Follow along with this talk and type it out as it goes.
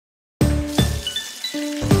First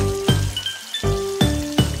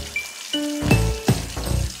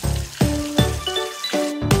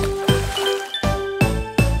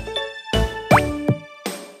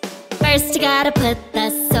you gotta put the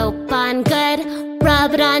soap on good,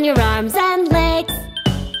 rub it on your arms and legs.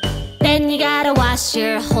 Then you gotta wash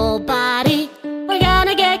your whole body. We're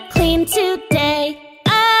gonna get clean today.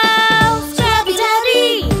 Oh,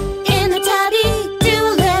 scrubby-dubby, in the tubby, do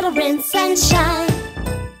a little rinse and shine.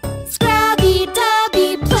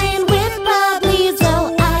 Scrubby-dubby, playing with bubblies,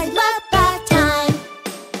 oh, I love bath time.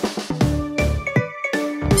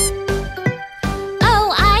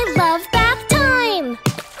 Oh, I love bath time.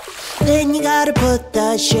 Then you gotta put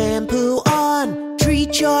the shampoo on,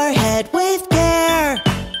 treat your head with care.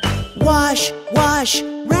 Wash, wash,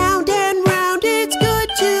 round and round, it's good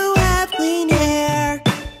to have clean hair.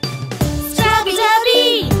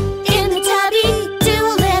 Scrubby-dubby, in the tubby, do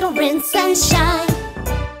a little rinse and shine.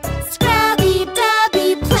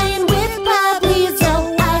 Scrubby-dubby, playing with bubblies,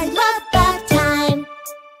 oh, I love bath time.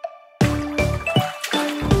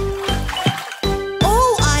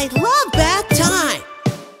 Oh, I love bath time.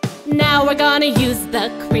 Now we're gonna use the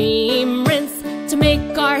cream rinse to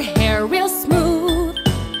make our hair real smooth.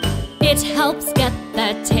 It helps get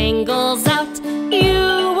the tangles out.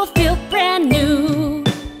 You will feel brand new.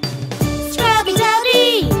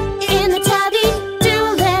 Scrubby-dubby, in the tubby, do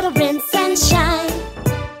a little rinse and shine.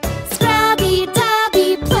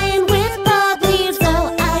 Scrubby-dubby, playing with bubblies,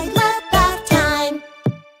 oh, I love bath time.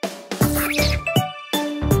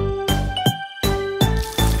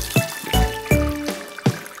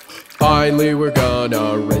 Finally we're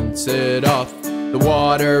gonna rinse it off. The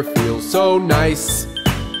water feels so nice.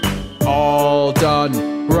 All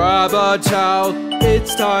done, grab a towel,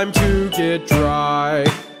 it's time to get dry.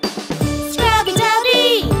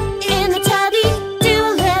 Scrubby-dubby, in the tubby, do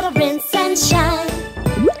a little rinse and shine.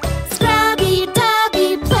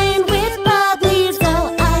 Scrubby-dubby, playing with bubblies,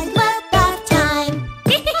 oh, I love bath time.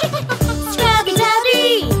 Scrubby-dubby,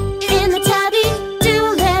 in the tubby, do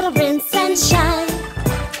a little rinse and shine.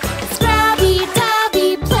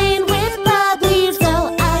 Scrubby-dubby, playing with bubblies,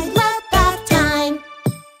 oh, I love bath time.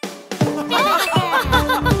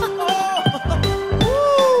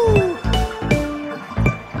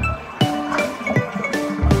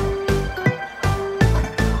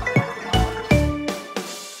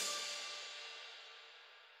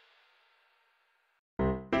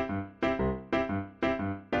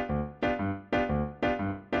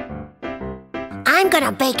 I'm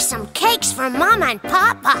gonna bake some cakes for Mama and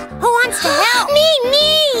Papa. Who wants to help?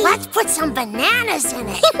 Me! Let's put some bananas in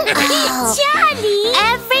it. Oh, Johnny!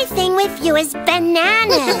 Everything with you is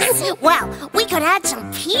bananas. Well, we could add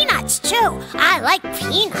some peanuts, too. I like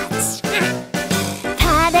peanuts.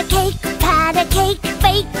 Pat a cake,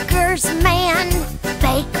 baker's man.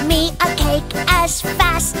 Bake me a cake as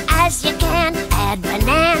fast as you can. Add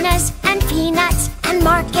bananas and peanuts and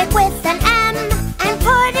mark it with an M. And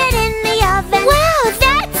put it in the oven. Wow,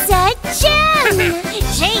 that's a gem!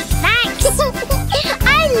 Gee, thanks!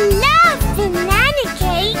 I love banana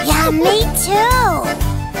cake! Yeah, me too!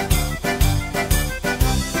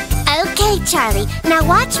 Okay, Charlie, now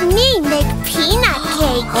watch me make peanut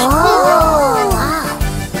cake. Oh! Wow.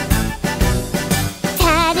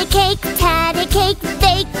 Pat a cake,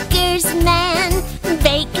 baker's man.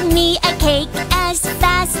 Bake me a cake as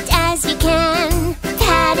fast as you can.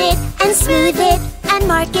 Pat it and smooth it and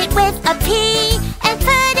mark it with a P. And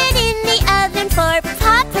put it in the oven for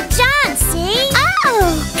Papa John, see?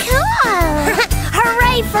 Oh, cool!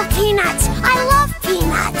 Hooray for peanuts! I love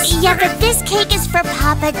peanuts! Yeah, but this cake is for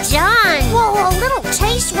Papa John. Well, a little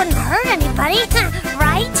taste wouldn't hurt anybody,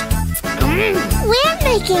 right? We're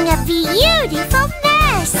making a beautiful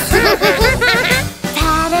mess!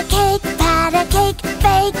 Pat a cake,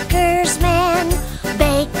 baker's man.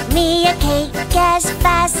 Bake me a cake as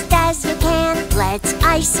fast as you can. Let's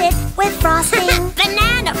ice it with frosting.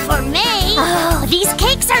 Banana for me! Oh, these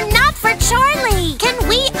cakes are not for Charlie! Can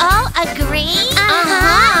we all agree?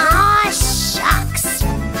 Aw, shucks!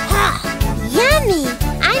 Yummy!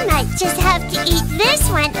 I might just have to eat this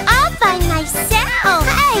one all by myself!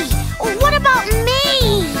 Hey, what about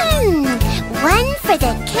me? One for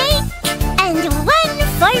the cake and one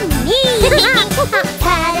for me!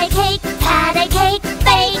 Pat a cake,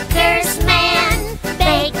 baker's man.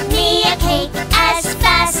 Bake me a cake as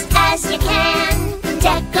fast as you can.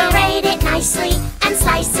 Decorate it nicely and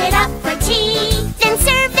slice it up for tea. Then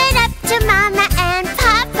serve it up to Mama and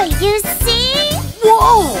Papa, you see?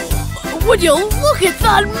 Whoa! Would you look at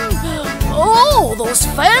that? Oh, those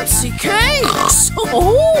fancy cakes!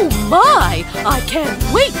 Oh my! I can't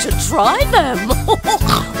wait to try them!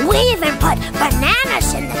 We even put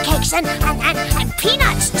bananas in the cakes and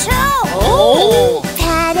peanuts too. Oh!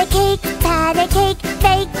 Pat a cake,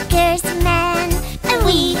 baker's man. And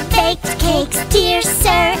we baked cakes, dear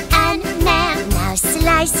sir and ma'am. Now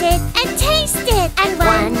slice it and taste it. And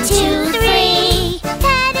 1, 2, 3.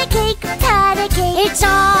 Pat a cake, it's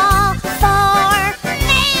all for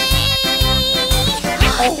me.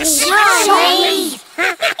 Oh, Sorry.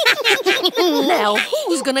 Now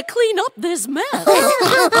who's gonna clean up this mess?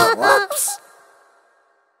 Whoops.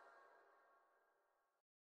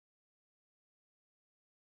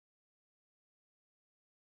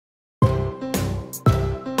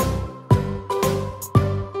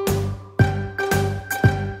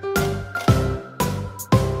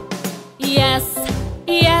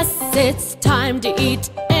 Yes, it's time to eat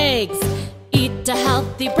eggs. Eat a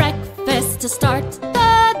healthy breakfast to start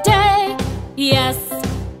the day. Yes,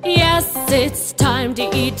 it's time to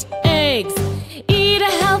eat eggs. Eat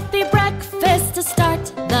a healthy breakfast to start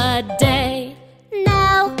the day.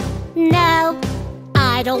 No,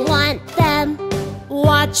 I don't want them.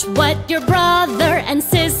 Watch what your brother and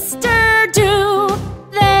sister do.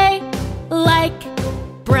 They like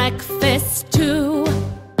breakfast too.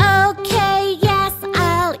 Okay, yes,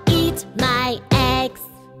 I'll eat my eggs.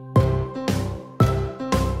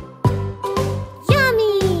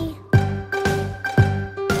 Yummy!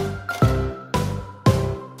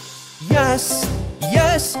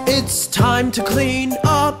 Yes, it's time to clean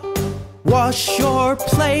up. Wash your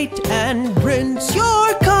plate and rinse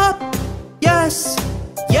your cup. Yes,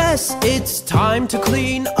 it's time to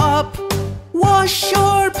clean up. Wash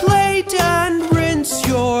your plate and rinse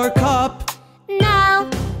your cup. No,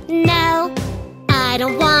 I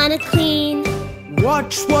don't want to clean.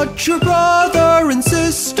 Watch what your brother and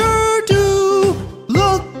sister do.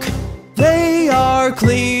 Look, they are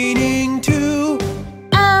cleaning too.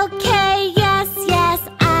 Okay, yes,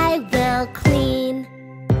 I will clean.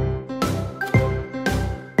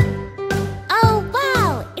 Oh,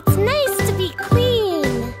 wow, it's nice to be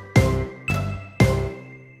clean.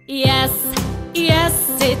 Yes,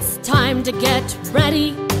 it's time to get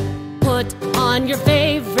ready. Put on your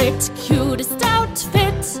favorite, cutest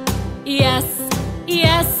outfit. Yes,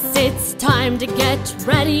 it's time to get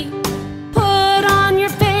ready. Put on your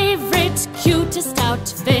favorite, cutest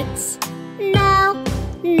outfit. No,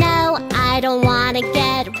 I don't want to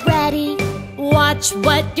get ready. Watch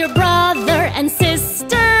what your brother and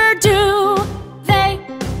sister do. They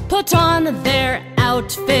put on their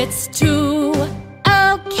outfits too.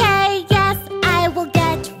 Okay, yes, I will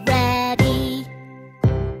get ready.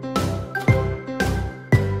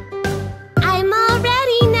 I'm all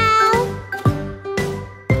ready now.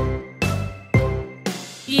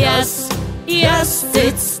 Yes,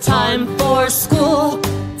 it's time for school.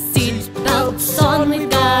 Seat belts on, we've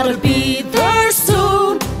gotta be there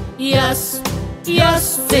soon. Yes,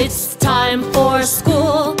 it's time for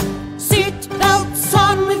school. Seat belts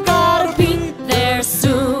on, we've gotta be there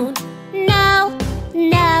soon. No,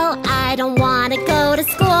 I don't want to go to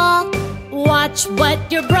school. Watch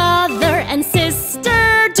what your brother and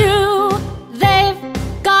sister do. They've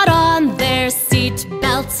got on their seat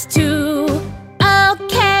belts too.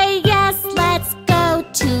 Okay, yes, let's go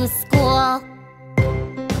to school.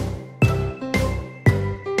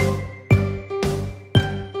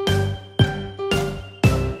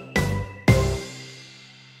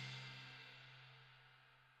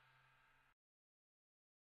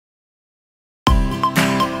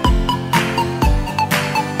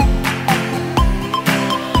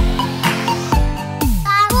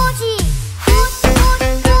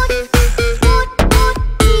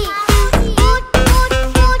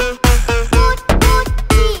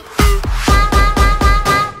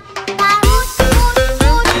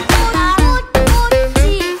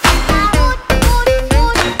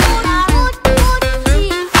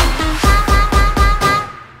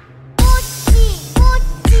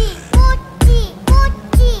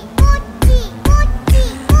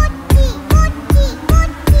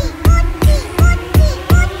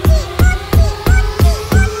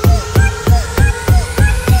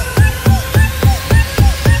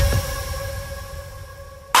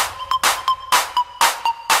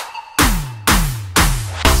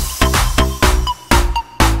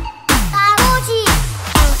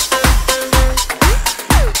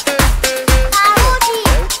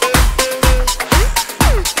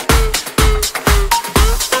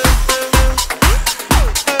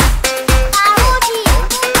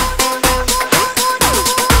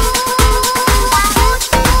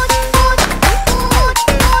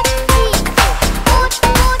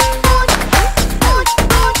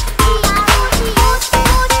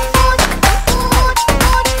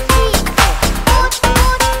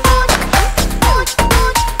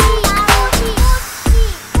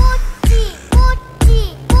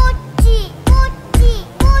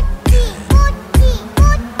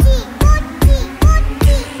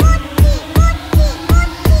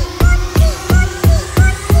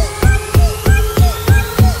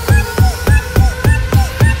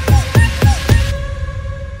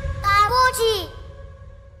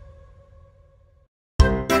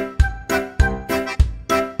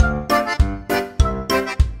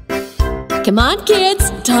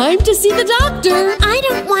 kids, time to see the doctor. I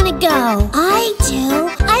don't want to go. I do.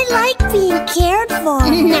 I like being cared for.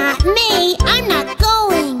 Not me. I'm not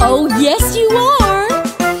going. Oh, yes, you are.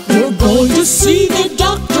 We're going to see the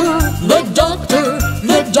doctor, the doctor,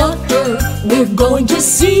 the doctor. We're going to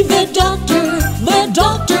see the doctor. The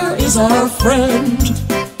doctor is our friend.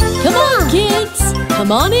 Come on, kids.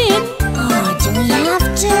 Come on in. Oh, do we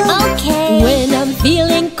have to? Okay. When I'm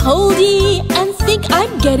feeling coldy and think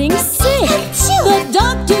I'm getting sick, the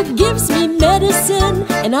doctor gives me medicine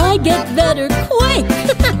and I get better quick.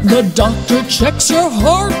 The doctor checks your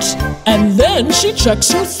heart and then she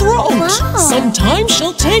checks your throat. Wow. Sometimes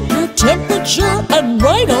she'll take your temperature and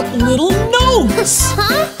write up little notes.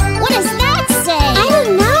 Huh? What does that say? I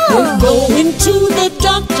don't know. We're going to the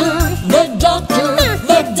doctor, the doctor,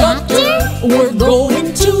 the doctor. We're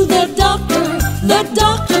going to the doctor. The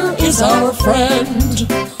doctor is our friend.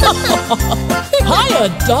 Hiya,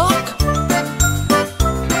 Doc.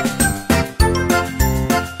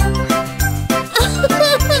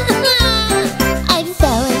 I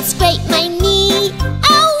fell and scraped my knee.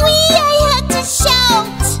 Owie, I had to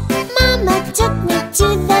shout. Mama took me to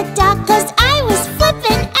the doc 'cause I was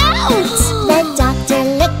flipping out. The doctor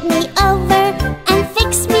looked me over and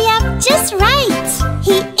fixed me up just right.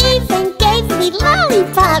 He even gave me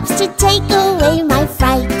lollipops to take away my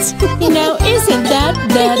fright. Now, isn't that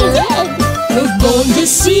better? We're going to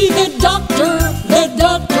see the doctor, the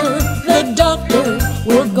doctor, the doctor.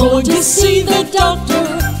 We're going to see the doctor.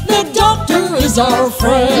 The doctor is our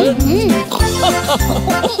friend.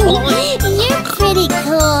 You're pretty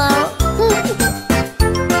cool.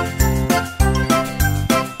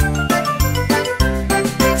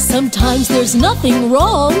 Sometimes there's nothing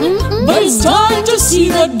wrong, But it's time to see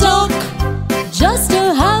the doc. just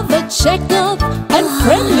to have a checkup and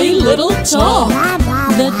friendly little talk.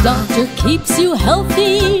 The doctor keeps you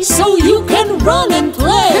healthy So you can run and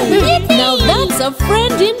play. Now that's a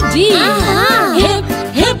friend indeed. Hip,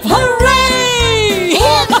 hip, hooray!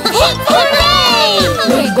 Hip, hip, hooray!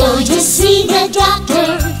 We're going to see the doctor,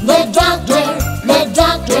 the doctor, the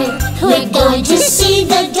doctor. We're going to see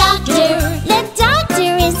the doctor. The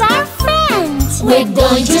doctor is our friend. We're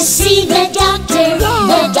going to see the doctor,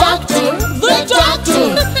 the doctor, the doctor.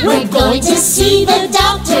 We're going to see the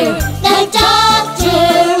doctor. The doctor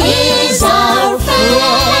is our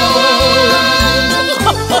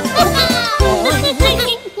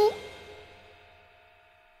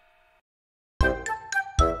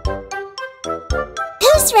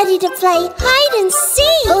Who's ready to play hide and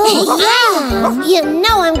seek? Yeah. You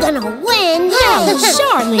know I'm gonna win.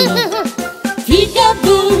 Charlie.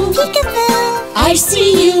 Peekaboo, Peekaboo. I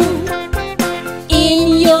see you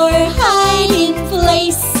in your hiding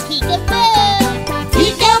place. Peekaboo.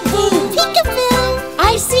 Peekaboo, Peekaboo.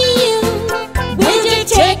 I see you. We're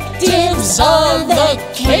detectives on the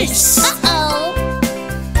case. Uh-oh.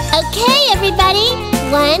 Okay, everybody.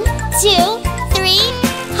 1, 2, 3,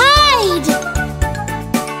 hide!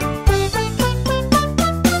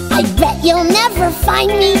 I bet you'll never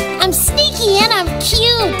find me. I'm sneaky and I'm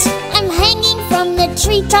cute. I'm hanging from the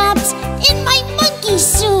treetops in my monkey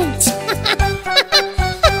suit.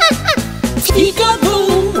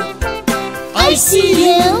 Peekaboo, I see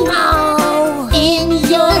you Oh, in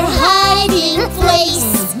your hiding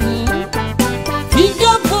place.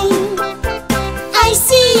 Peekaboo, I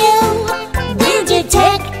see you. We're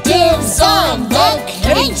detectives on the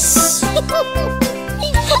case.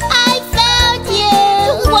 I found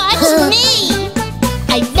you! Watch me!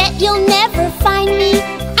 I bet you'll never find me.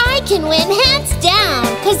 I can win hands down,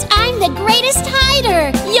 'cause I'm the greatest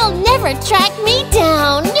hider. You'll never track me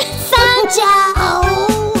down. Found ya!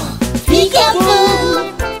 Oh,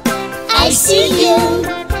 Peekaboo, I see you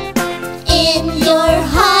in your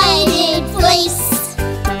hiding place.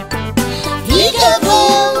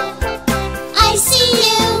 Peekaboo, I see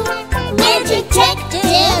you. We're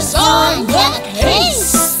detectives on the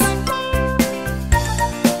case.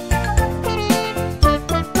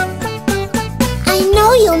 I know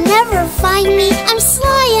you'll never find me. I'm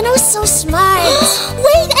sly and oh so smart.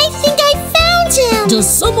 Wait, I think I found him! Does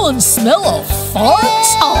someone smell a fart?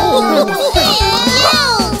 Oh,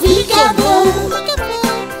 Peekaboo,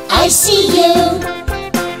 I see you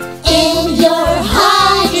in your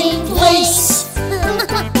hiding place.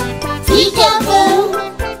 Peekaboo,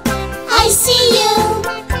 I see you.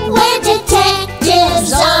 We're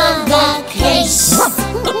detectives on the case.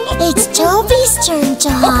 It's Toby's turn to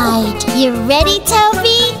hide. You ready,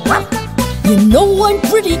 Toby? You know I'm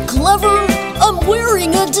pretty clever. I'm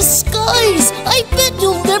wearing a disguise. I bet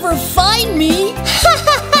you'll never find me.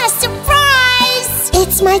 Surprise!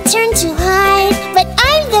 It's my turn to hide, but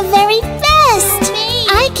I'm the very best.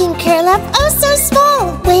 I can curl up oh so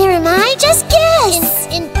small. Where am I? Just guess.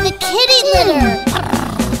 In the kitty litter.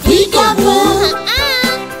 Peekaboo,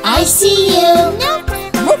 I see you. Nope.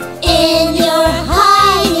 In your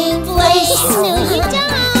hiding place. No, you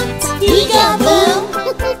don't. Peekaboo,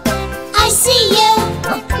 I see you.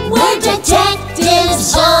 We're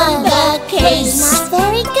detectives on the case. Not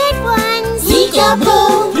very good ones.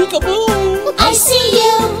 Peekaboo, Peekaboo! I see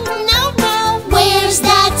you. No, no. Where's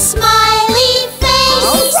that smiley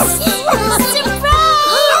face?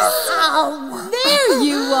 Surprise! There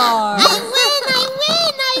you are. I win!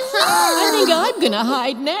 I think I'm gonna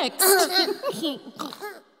hide next.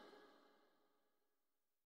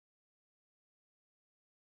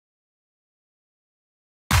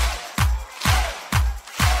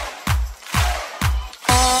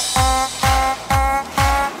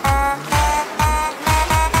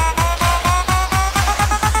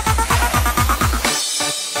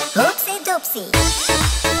 Oopsie doopsie.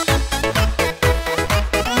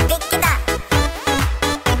 Pick it up.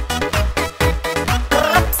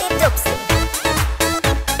 Oopsie doopsie.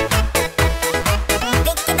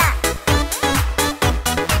 Pick it up.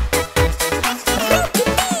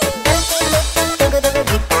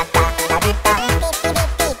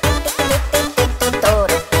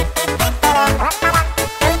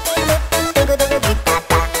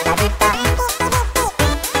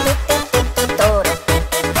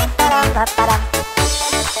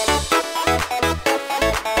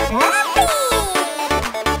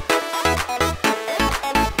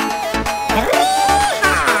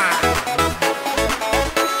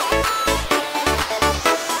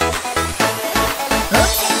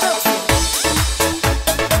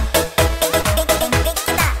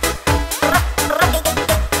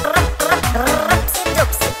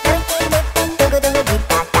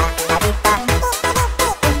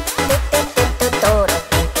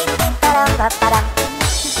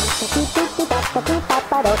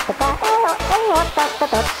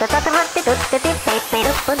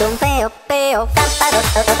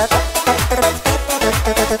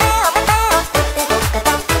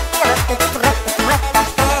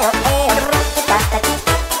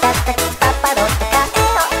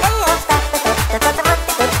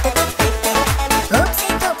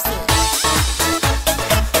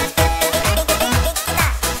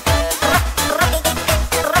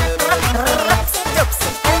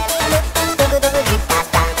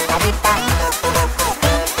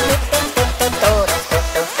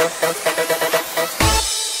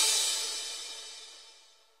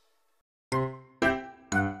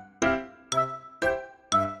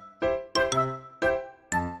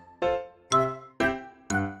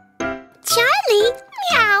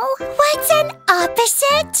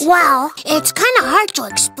 Well, it's kind of hard to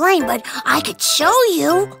explain, but I could show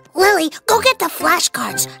you. Lily, go get the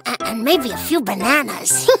flashcards and maybe a few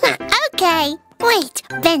bananas. Okay. Wait,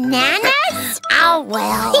 bananas? Oh,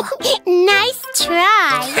 well. Nice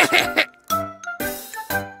try.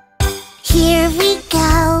 Here we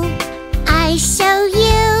go. I show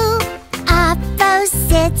you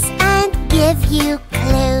opposites and give you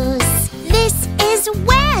clues. This is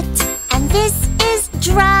wet and this is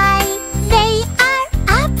dry. They are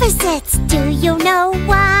opposites. Do you know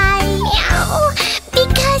why? Meow.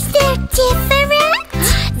 Because they're different?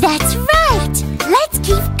 That's right. Let's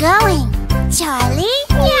keep going. Charlie?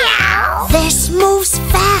 Meow. This moves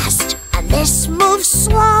fast and this moves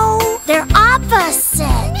slow. They're opposites.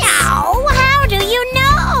 Meow. How do you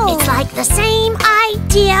know? It's like the same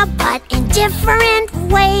idea, but in different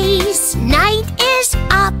ways. Night is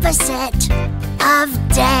opposite of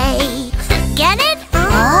day. Get it?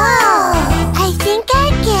 Oh, I think I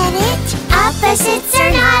get it. Opposites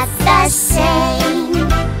are not the same.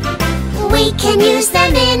 We can use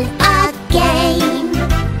them in a game.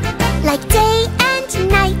 Like day and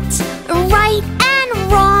night, right and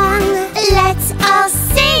wrong. Let's all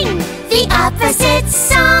sing the opposite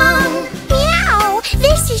song. Meow,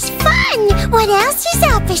 this is fun. What else is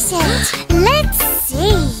opposite? Let's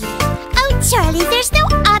see. Oh, Charlie, there's no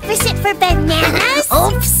opposite for bananas.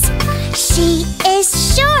 Oops. She is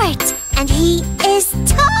short and he is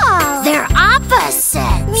tall. They're opposites.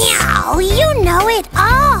 Meow, you know it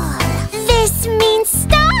all. This means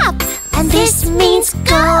stop and this means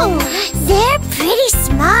go. They're pretty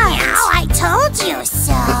smart. Meow, I told you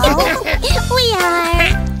so. We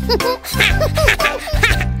are.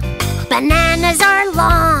 Bananas are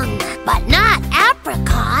long, but not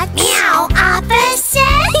apricots. Meow, opposites?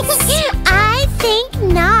 I think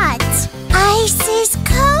not. Ice is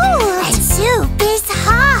cold and soup is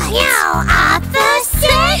hot. Meow,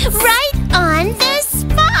 opposites? Right on the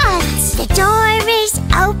spot. The door is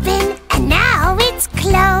open and now it's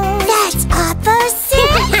closed. That's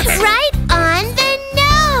opposite.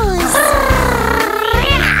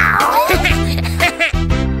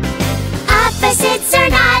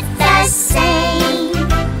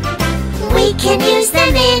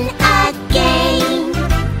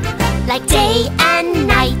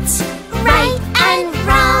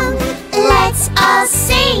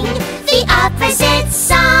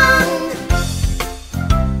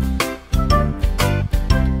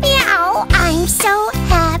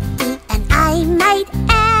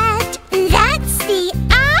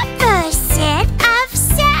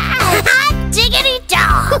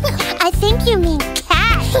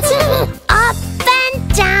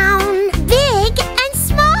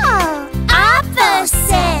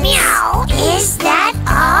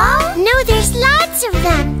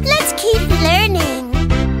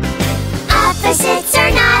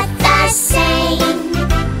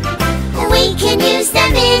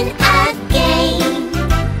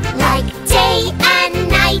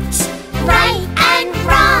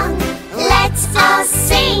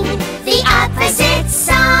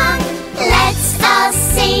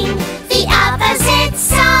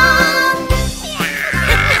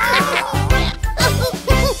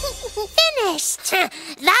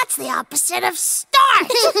 instead of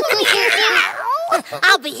start.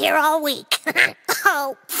 I'll be here all week.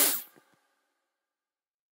 Oh.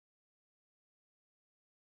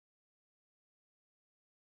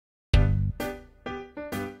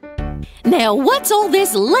 Now, what's all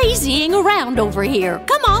this lazying around over here?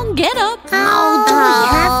 Come on, get up. Oh, do we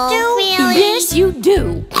have to? Really? Yes, you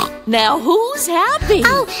do. Now, who's happy?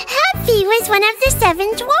 Oh, Happy was one of the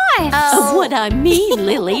 7 dwarfs. What I mean,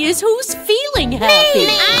 Lily, is who's feeling happy?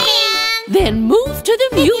 Me. Then move to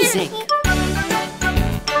the music.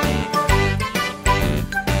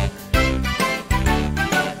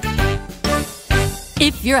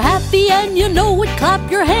 If you're happy and you know it, clap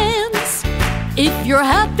your hands. If you're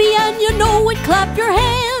happy and you know it, clap your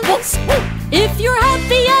hands. If you're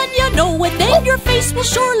happy and you know it, then your face will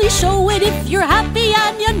surely show it. If you're happy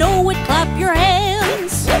and you know it, clap your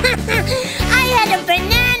hands. I had a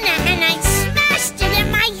banana and I smashed it in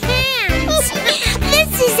my hands.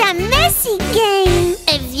 This is a messy game.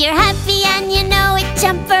 If you're happy and you know it,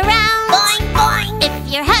 jump around. Boing, boing.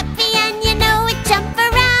 If you're happy and you know it, jump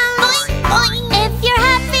around. Boing, boing. If you're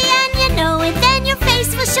happy and you know it, then your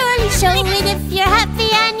face will surely show it. If you're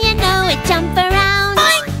happy and you know it, jump around.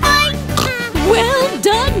 Boing, boing. Well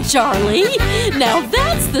done, Charlie. Now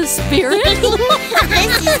that's the spirit. This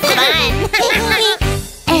is fun.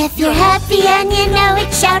 If you're happy and you know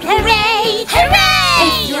it, shout hooray! Hooray!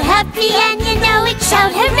 If you're happy and you know it,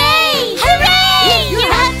 shout hooray! Hooray! If you're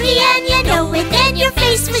happy and you know it, then your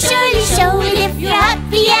face will surely show it. If you're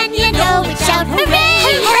happy and you know it, shout hooray!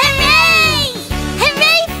 Hooray!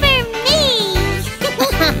 Hooray for me!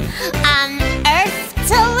 Earth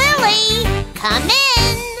to Lily, come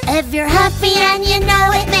in. If you're happy and you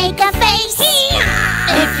know it, make a face.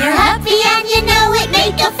 If you're happy and you know it,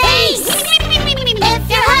 make a face. If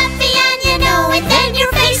you're happy and you know it, then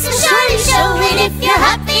your face will surely show it. If you're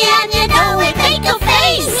happy and you know it, make a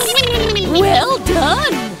face. Well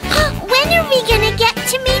done. When are we gonna get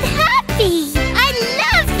to meet Happy? I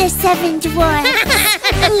love the 7 dwarfs.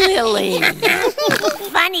 Lily.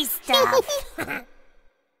 Funny stuff.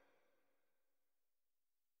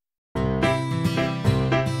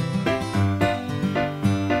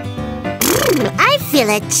 I feel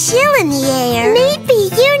a chill in the air. Maybe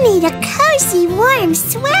you need a cozy, warm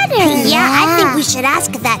sweater. Yeah, I think we should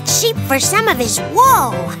ask that sheep for some of his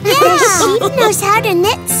wool. Yeah. The sheep knows how to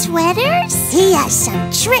knit sweaters. He has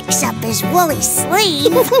some tricks up his woolly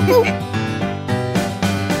sleeve.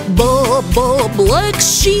 Black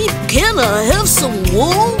sheep, can I have some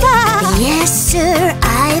wool? Yes, sir,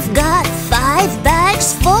 I've got 5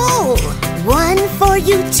 bags full. 1 for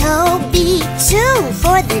you, Toby, 2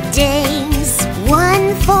 for the dames,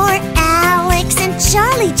 1 for Alex and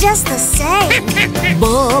Charlie, just the same.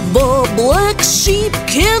 Black sheep,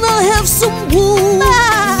 can I have some wool?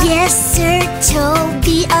 Yes, sir,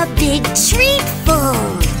 Toby, a big treat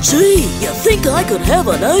full. Gee, you think I could have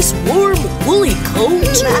a nice warm woolly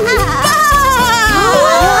coat?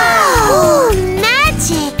 Wow!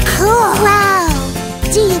 Magic! Cool! Wow!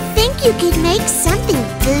 Do you think you could make something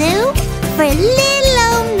blue for little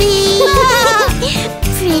old me?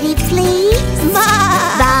 Pretty please?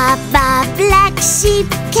 Black sheep,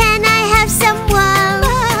 can I have some wool?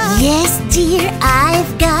 Yes, dear,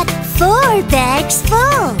 I've got 4 bags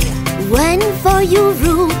full. 1 for you,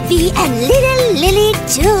 Ruby, and little Lily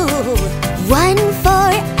too. 1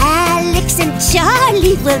 for Alex and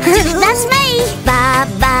Charlie will do. That's me.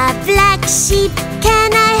 Black sheep,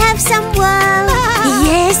 can I have some wool?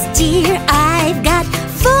 Yes, dear, I've got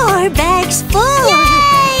 4 bags full.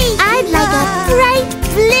 Yay! I'd like a bright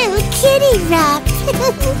blue kitty wrap.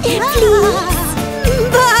 Please.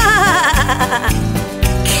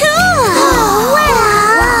 Cool!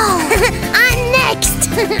 Wow! I'm next.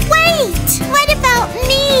 Wait! What about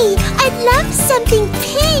me? I'd love something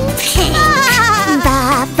pink.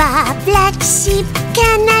 Black sheep,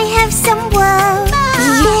 can I have some wool?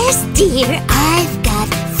 Yes, dear, I've got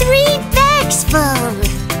 3 bags full.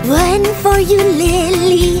 1 for you,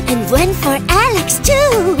 Lily, and 1 for Alex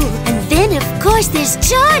too. And then of course there's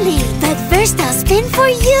Charlie, but first I'll spin for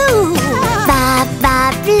you.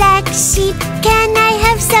 Black sheep, can I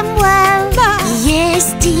have some wool?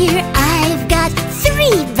 Yes, dear, I've got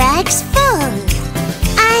 3 bags full.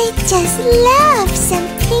 I just love some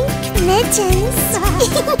pink mittens.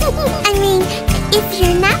 I mean, if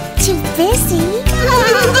you're not too busy.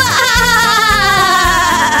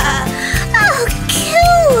 Oh,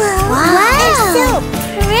 cool! Wow! They're so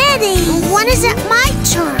pretty. When is it my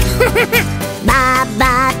turn?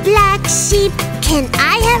 Black sheep, can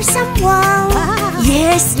I have some wool?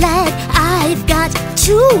 Yes, lad, I've got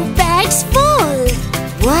 2 bags full.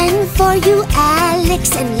 One for you,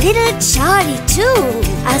 Alex, and little Charlie too.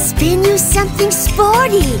 I'll spin you something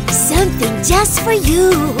sporty, something just for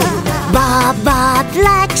you. Baba,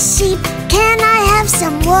 black sheep, can I have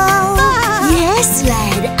some wool? Yes,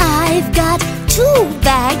 lad, I've got 2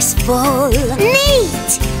 bags full.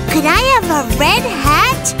 Neat! Could I have a red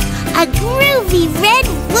hat? A groovy red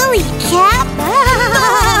woolly cap?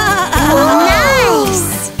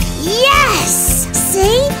 Nice! Yes!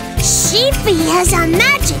 See? Sheepy has a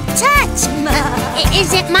magic touch.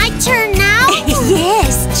 Is it my turn now?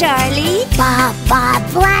 Yes, Charlie. Baba,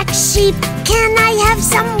 black sheep, can I have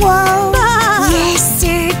some wool? Yes,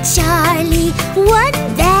 sir, Charlie. 1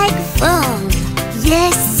 bag full.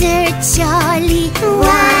 Yes, sir, Charlie.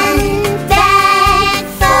 1 bag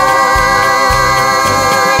full.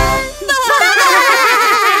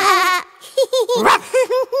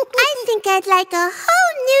 I think I'd like a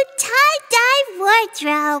whole new tie-dye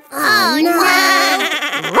wardrobe. Oh no!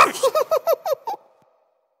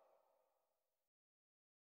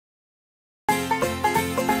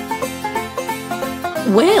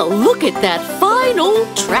 Well, look at that fine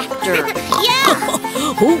old tractor. Yeah!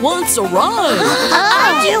 Who wants a ride?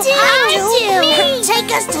 I do!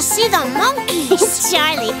 Take us to see the monkeys.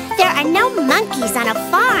 Charlie, there are no monkeys on a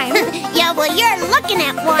farm. Yeah, well, you're looking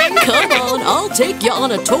at one. Come on, I'll take you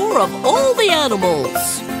on a tour of all the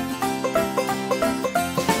animals.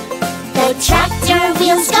 The tractor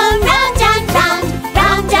wheels go round and round,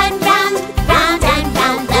 round and round, round and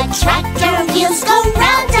round. The tractor wheels go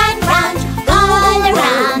round and round, all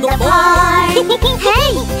around the farm.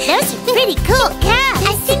 Hey, those are pretty cool cats.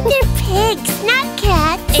 I think they're pigs, not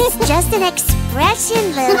cats. It's just an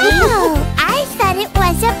expression, Lily. Oh, I thought it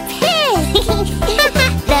was a pig.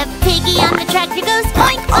 The piggy on the tractor goes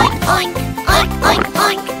oink, oink, oink, oink, oink,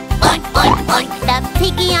 oink, oink, oink, oink. The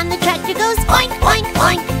piggy on the tractor goes oink, oink,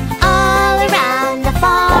 oink, all around the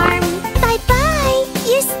farm. Bye-bye.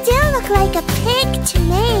 You still look like a pig to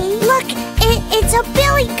me. Look, it's a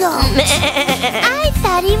billy goat. I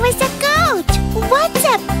thought he was a goat. What's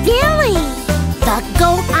a billy? The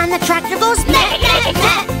goat on the tractor goes meh, meh,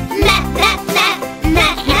 meh, meh, meh, meh,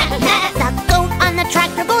 meh, meh, meh. The goat on the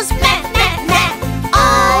tractor goes meh, meh, meh,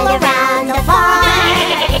 all around the farm.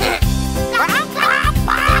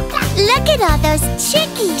 Look at all those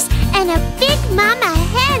chickies and a big mama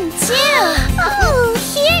hen too. Oh,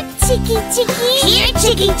 here, chickie, chickie. Here,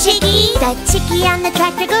 chickie, chickie. The chickie on the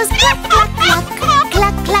tractor goes cluck, cluck, cluck,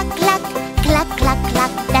 cluck, cluck, cluck, cluck, cluck,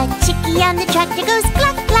 cluck. The chickie on the tractor goes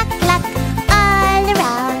cluck, cluck, cluck, all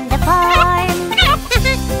around the farm.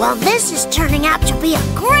 Well, this is turning out to be a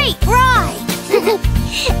great ride.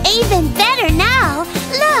 Even better now.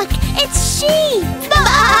 Look, it's sheep.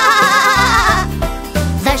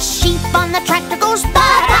 The sheep on the tractor goes ba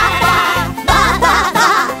ba ba ba ba ba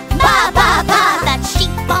ba ba ba. The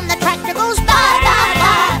sheep on the tractor goes ba ba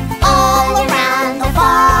ba all around the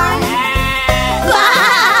farm. Ba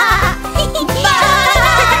ba ba.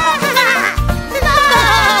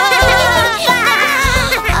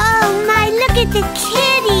 Oh my, look at the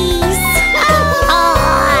kitties.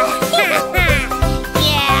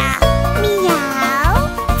 Yeah. Meow.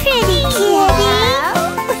 Pretty kitty.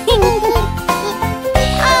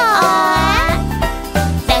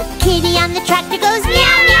 The kitty on the tractor goes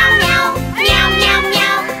meow meow meow meow meow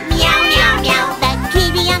meow meow meow meow. The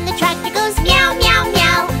kitty on the tractor goes meow meow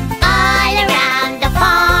meow all around the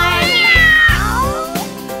farm.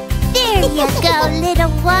 There you go,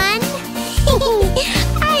 little one.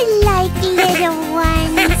 I like little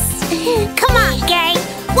ones. Come on, gang,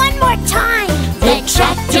 one more time. The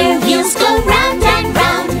tractor wheels go round and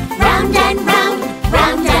round, round and round,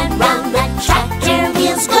 round and round. The tractor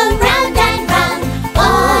wheels go round and round,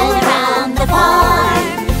 all around the farm,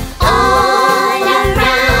 all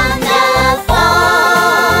around the farm.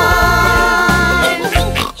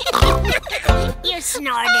 You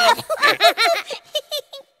snorted.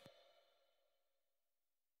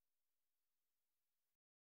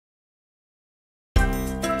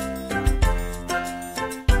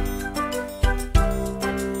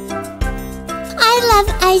 I love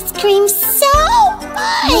ice cream so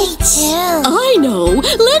much. Me too. I know.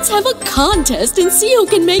 Let's have a contest and see who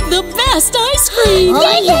can make the best ice cream.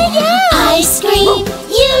 Yeah. Ice cream,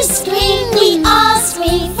 you scream, we all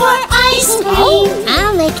scream for ice cream.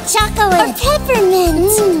 I'll make chocolate or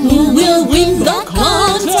peppermint. Who will win the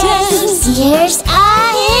contest? Here's a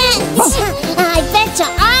hint. I betcha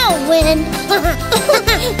I'll win.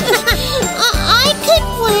 I could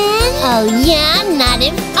win. Oh yeah, not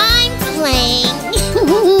if I'm playing.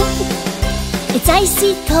 It's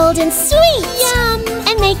icy cold and sweet. Yum.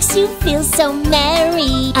 And makes you feel so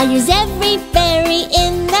merry. I use every berry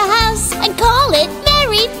in the house and call it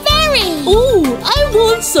Merry Oh, I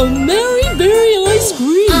want some Mary Berry ice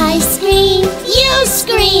cream. Ice cream, you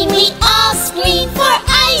scream, we all scream for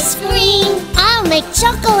ice cream. I'll make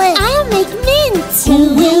chocolate, I'll make mint.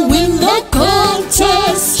 Who will win the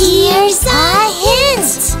contest? Here's a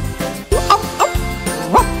hint.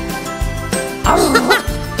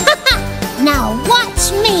 Now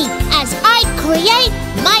watch me as I create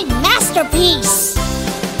my masterpiece.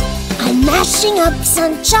 I'm mashing up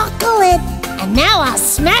some chocolate, and now I'll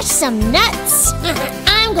smash some nuts.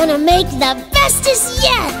 I'm gonna make the bestest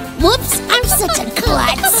yet. Whoops, I'm such a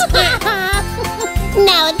klutz.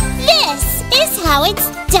 Now this is how it's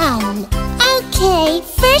done. Okay,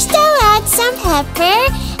 first I'll add some pepper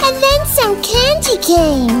and then some candy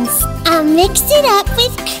canes. I'll mix it up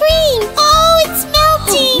with cream. Oh, it's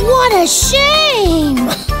melting! What a shame!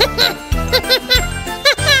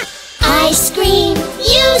 Ice cream,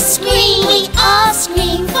 you scream, we all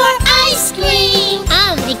scream for ice cream.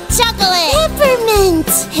 I'll make chocolate, peppermint.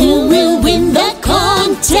 Who will win the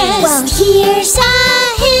contest? Well, here's a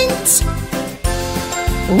hint.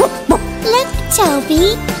 Look,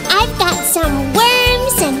 Toby, I've got some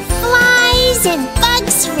worms and flies and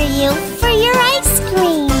bugs for you for your ice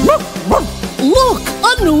cream. Look,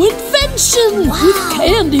 a new invention with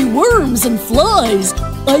candy, worms, and flies.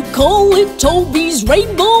 I call it Toby's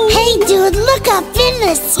Rainbow. Hey, dude, look up in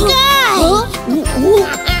the sky.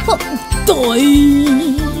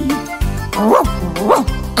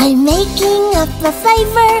 I'm making up a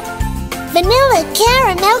flavor. Vanilla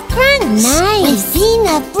caramel crunch. Nice. With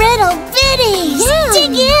peanut brittle bitties. Yum.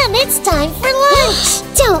 Dig in, it's time for lunch.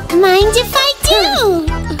 Don't mind if I do.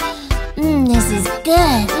 This is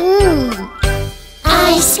good.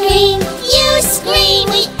 Ice cream, you scream,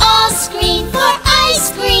 we all scream for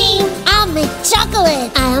ice cream. I'll make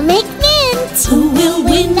chocolate, I'll make mint. Who will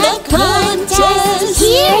win the contest?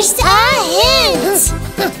 Here's a hint.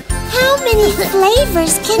 How many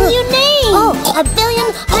flavors can you name? Oh,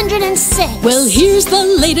 1,106. Well, here's the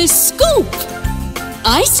latest scoop.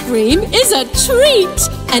 Ice cream is a treat,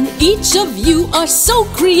 and each of you are so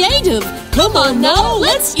creative. Come on now,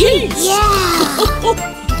 let's eat. Yeah.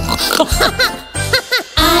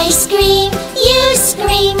 Ice cream, you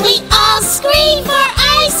scream, we all scream for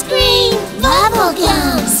ice cream.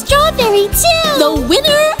 Bubblegum, strawberry too. The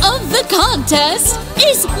winner of the contest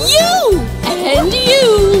is you, and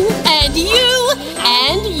you, and you,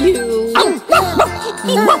 and you.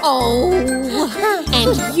 Oh,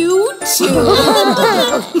 and you too.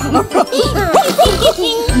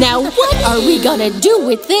 Now what are we gonna do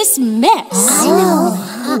with this mess? I know.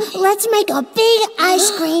 Let's make a big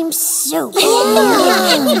ice cream soup.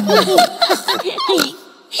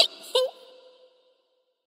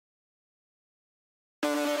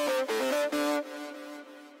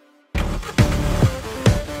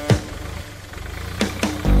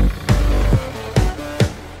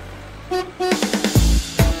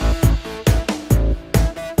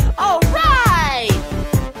 All right,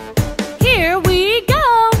 here we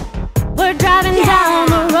go. We're driving down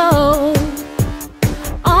the road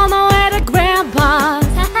on the way to Grandpa's.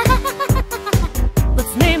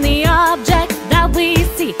 Let's name the objects that we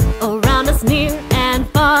see around us, near and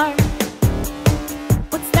far.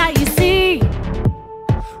 What's that you see?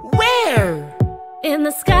 Where? In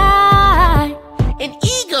the sky. An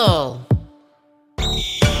eagle.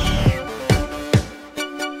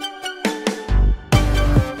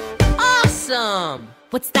 Awesome.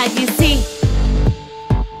 What's that you see?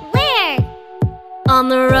 Where? On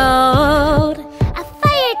the road. A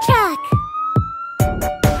fire truck.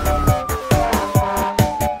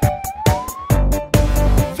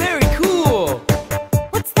 Very cool.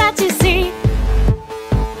 What's that you see?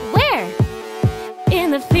 Where?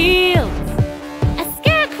 In the fields. A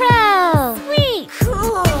scarecrow. Sweet.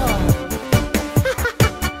 Cool.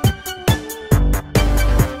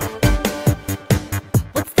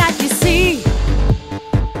 What's that you see?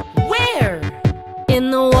 Where?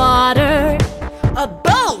 In the water. A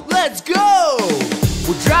boat. Let's go.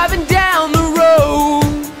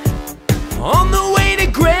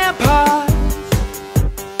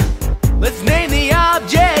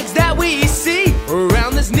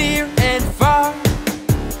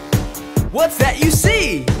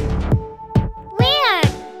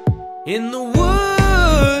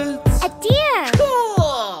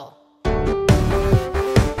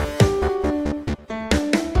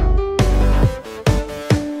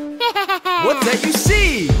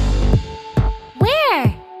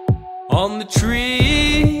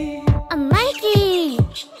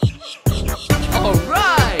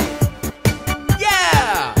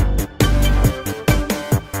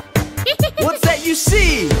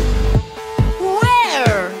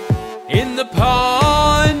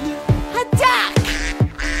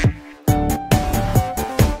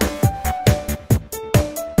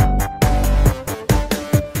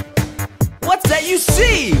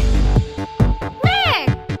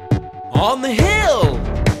 on the hill.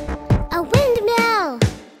 A windmill.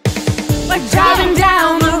 We're driving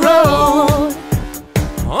down the road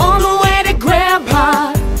on the way to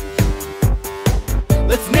Grandpa.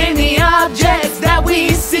 Let's name the objects that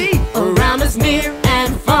we see around us near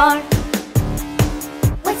and far.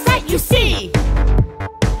 What's that you see?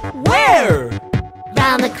 Where?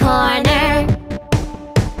 Round the corner.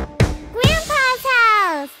 Grandpa's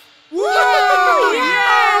house. Whoa!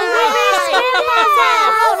 Yeah! We reached Grandpa's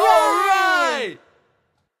house. All right!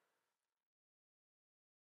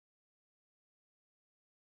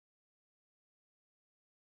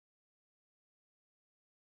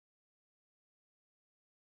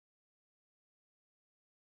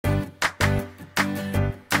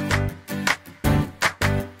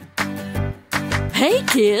 Hey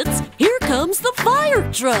kids, here comes the fire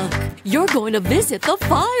truck. You're going to visit the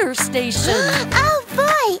fire station. Oh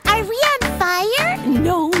boy, are we on fire?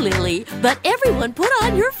 No, Lily, but everyone put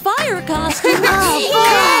on your fire costume.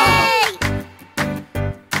 Yay!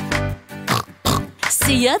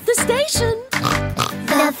 See you at the station.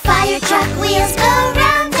 The fire truck wheels go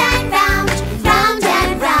round and round, round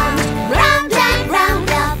and round, round and round.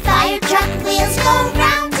 The fire truck wheels go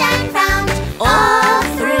round and round, all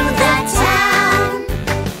through the town.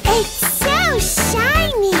 It's so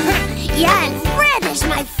shiny. Yeah, and red is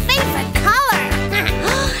my favorite color.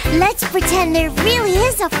 Let's pretend there really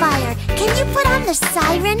is a fire. Can you put on the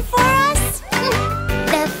siren for us?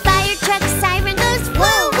 The fire truck siren goes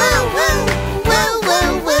woo, woo, woo, woo,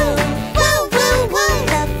 woo, woo, woo, woo, woo.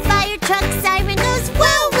 The fire truck siren goes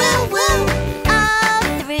woo, woo, woo, all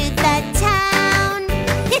through the town.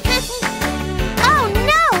 Oh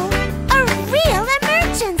no, a real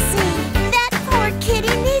emergency. That poor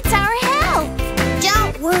kitty needs our help.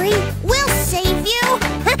 Don't worry, we'll save you.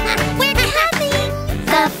 We're coming.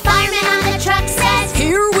 The fireman on the truck says,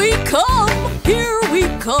 Here we come, here we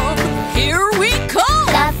come, here we come.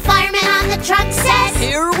 the fireman on the truck says,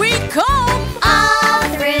 Here we come. all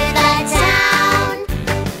through the town.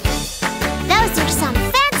 Those are some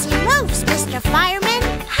fancy moves, Mr. Fireman.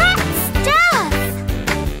 Hot stuff.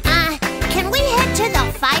 Can we head to the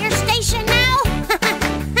fire station now?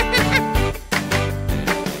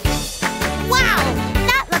 Wow,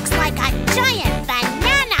 that looks like a giant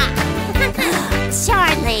banana.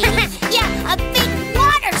 Charlie. Yeah, a big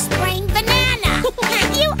water-spraying banana.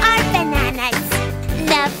 You are bananas.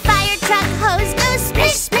 The fire truck hose goes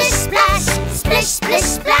splish, splish, splash, splish, splish,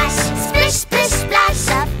 splash, splish, splish, splash.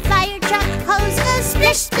 The fire truck hose goes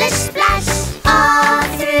splish, splish, splash, all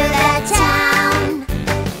through the town.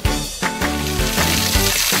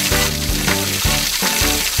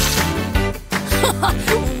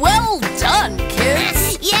 Well done,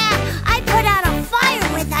 kids. Yeah, I put out a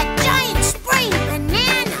fire with a giant spraying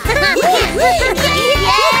banana. Yay!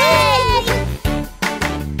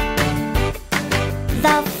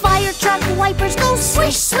 The fire truck wipers go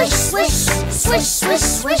swish, swish, swish, swish, swish,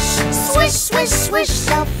 swish, swish, swish, swish.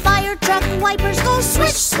 The fire truck wipers go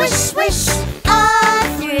swish, swish, swish, all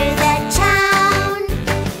through the town.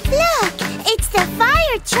 Look, it's the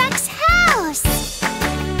fire truck's house.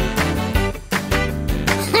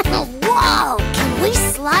 Whoa, can we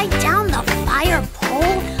slide down the fire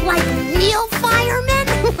pole like real firemen?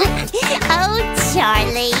 Oh,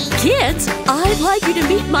 Charlie. Kids, I'd like you to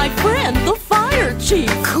meet my friend, the fire chief.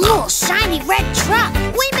 Cool, shiny red truck.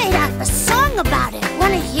 We made up a song about it.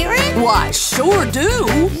 Want to hear it? Why, sure do.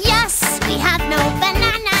 Yes, we have no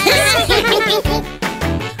bananas.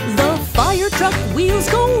 The fire truck wheels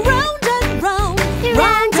go round and round.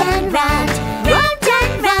 Round and round, round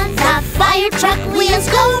and round. The fire truck wheels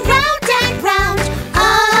go round and round,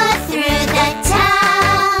 all through the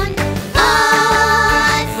town,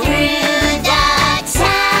 all through the town.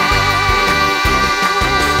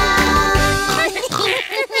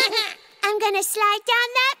 I'm gonna slide down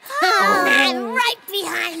that pole. I'm right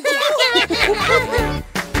behind you.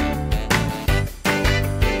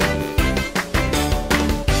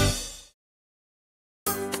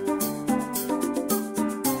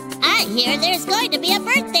 I hear there's going to be a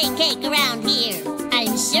birthday cake around here.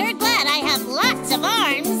 I'm sure glad I have lots of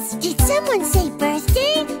arms. Did someone say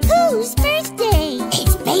birthday? Whose birthday?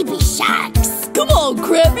 It's Baby Shark's. Come on,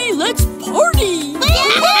 Krabby, let's party.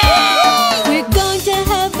 We're going to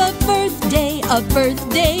have a birthday, a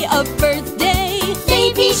birthday, a birthday.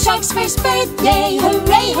 Baby Shark's first birthday.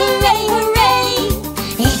 Hooray, hooray, hooray.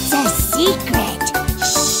 It's a secret.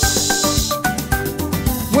 Shh.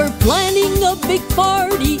 We're planning a big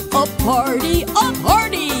party, a party, a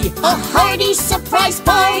party. A hearty surprise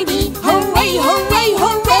party. Hooray, hooray,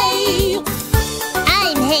 hooray.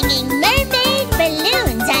 I'm hanging mermaid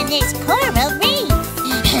balloons on this coral reef.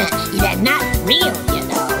 They're not real, you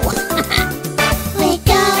know.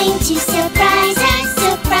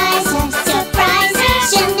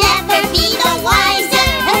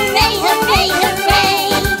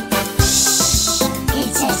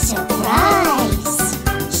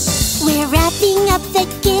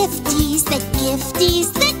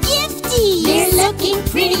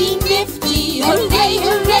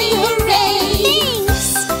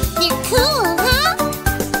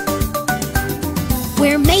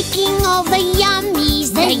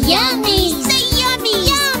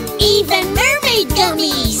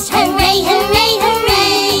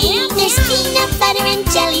 and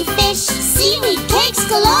jellyfish, seaweed cakes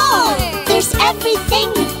galore. There's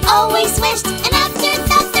everything you've always wished, and after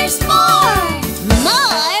that there's more.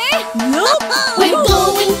 More? Nope. We're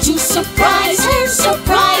going to surprise her,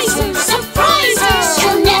 surprise her, surprise her.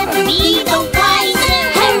 She'll never be the wiser.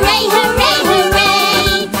 Hooray, hooray,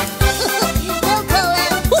 hooray! Loco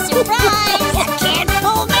Nuts Surprise! You can't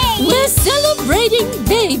fool me! We're celebrating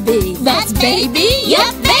baby. That's baby?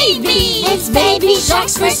 Yep, baby. It's Baby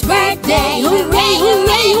Shark's first birthday. Hooray,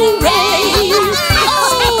 hooray, hooray!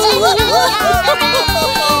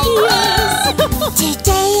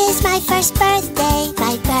 Today is my first birthday.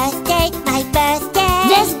 My birthday, my birthday.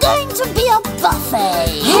 There's going to be a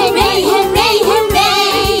buffet. Hooray, hooray,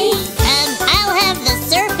 hooray! I'll have the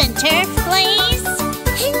surf and turf, please.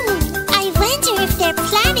 I wonder if they're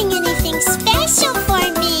planning anything special for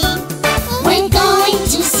me. We're going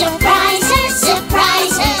to surprise her,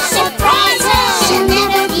 surprise her, surprise her. She'll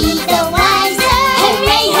never be the wiser.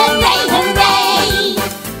 Hooray, hooray, hooray!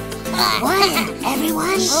 What?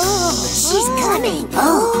 Everyone? She's coming.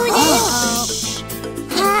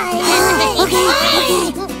 Hi. Okay.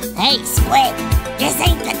 Hey, Squid, this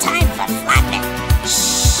ain't the time for flapping.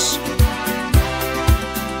 Shh.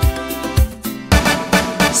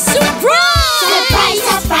 Surprise! Surprise,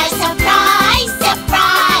 surprise, surprise,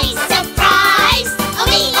 surprise, surprise! Oh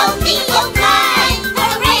me, oh me, oh my!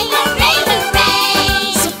 Hooray, hooray,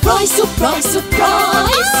 hooray! Surprise, surprise,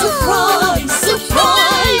 surprise, surprise,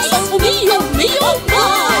 surprise. Oh me, oh me, oh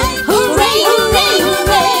my. Hooray, hooray,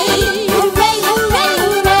 hooray. Hooray, hooray,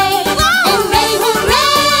 hooray! Hooray, hooray,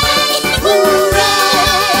 hooray!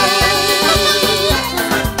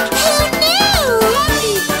 Who knew?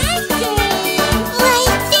 Why,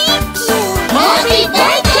 thank you. Happy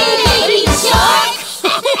birthday, Baby Shark!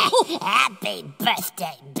 Happy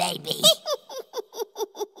birthday, baby!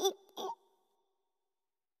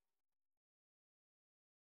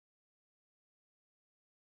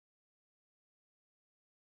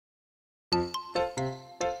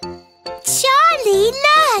 Charlie,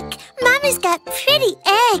 look! Mama's got pretty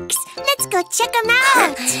eggs. Let's go check them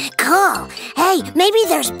out. Cool. Hey, maybe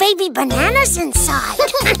there's baby bananas inside.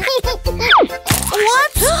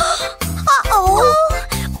 Whoops! Uh-oh!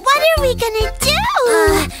 What are we gonna do?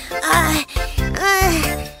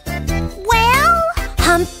 Well,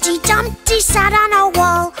 Humpty Dumpty sat on a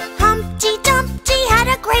wall. Humpty Dumpty had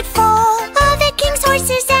a great fall. All the king's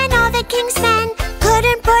horses and all the king's men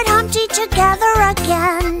couldn't put Humpty together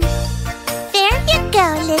again. There you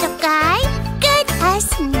go, little guy. Good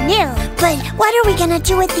as new. But what are we gonna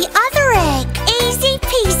do with the other egg? Easy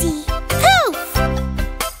peasy. Poof!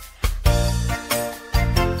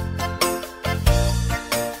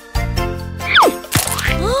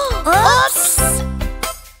 Oops!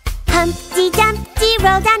 Humpty Dumpty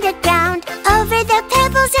rolled underground over the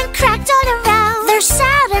pebbles and cracked all around. They're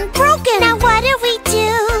sad and broken. Now what do we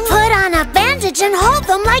do? Put on a bandage and hold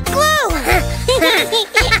them like glue.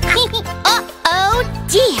 Uh-oh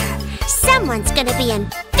dear. Someone's gonna be in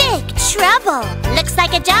big trouble. Looks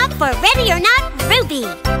like a job for Ready or Not Ruby.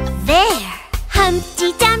 There.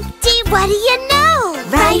 Humpty Dumpty, what do you know?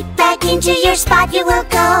 Right back into your spot you will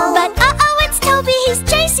go. But uh-oh, it's Toby, he's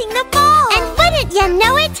chasing the ball. And wouldn't you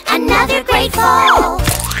know it? Another great fall.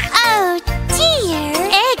 Oh dear.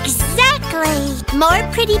 Exactly. More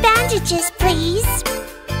pretty bandages, please.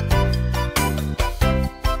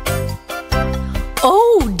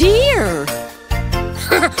 Oh dear!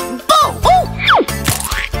 Boom!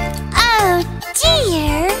 Oh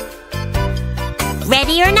dear.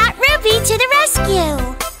 Ready or Not Ruby to the rescue.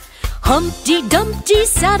 Humpty Dumpty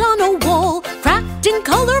sat on a wall, cracked and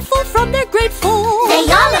colorful from their great fall. They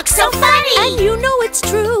all look so funny. And you know it's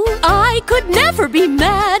true, I could never be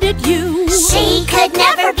mad at you. She could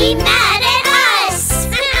never be mad at us.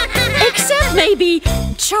 Except maybe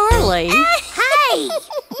Charlie. Hey!